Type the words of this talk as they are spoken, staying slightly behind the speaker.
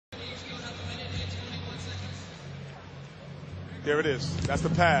There it is. That's the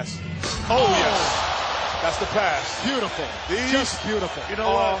pass. Oh, yes. That's the pass. Beautiful. Just beautiful. You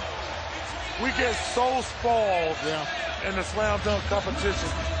know what? We get so spoiled in the slam dunk competition.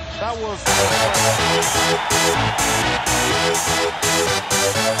 That was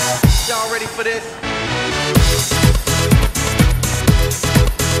Y'all ready for this?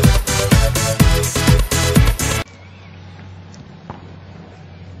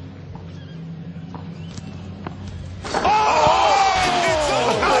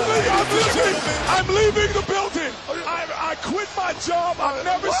 I'm leaving the building. I quit my job. I've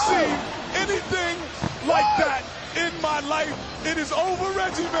never seen anything like that in my life. It is over,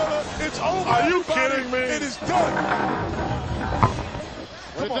 Reggie Miller. It's over. Are you everybody. kidding me? It is done.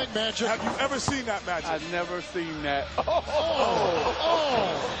 What do you think, Magic? Have you ever seen that, Magic? I've never seen that.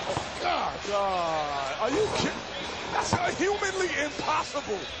 God. Are you kidding? That's humanly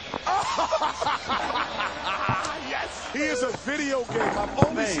impossible. Yes. He is a video game. I've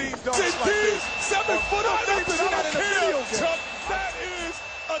only seen dunks like this. 7 foot up, I don't care. That is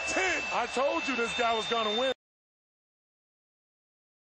a 10. I told you this guy was going to win.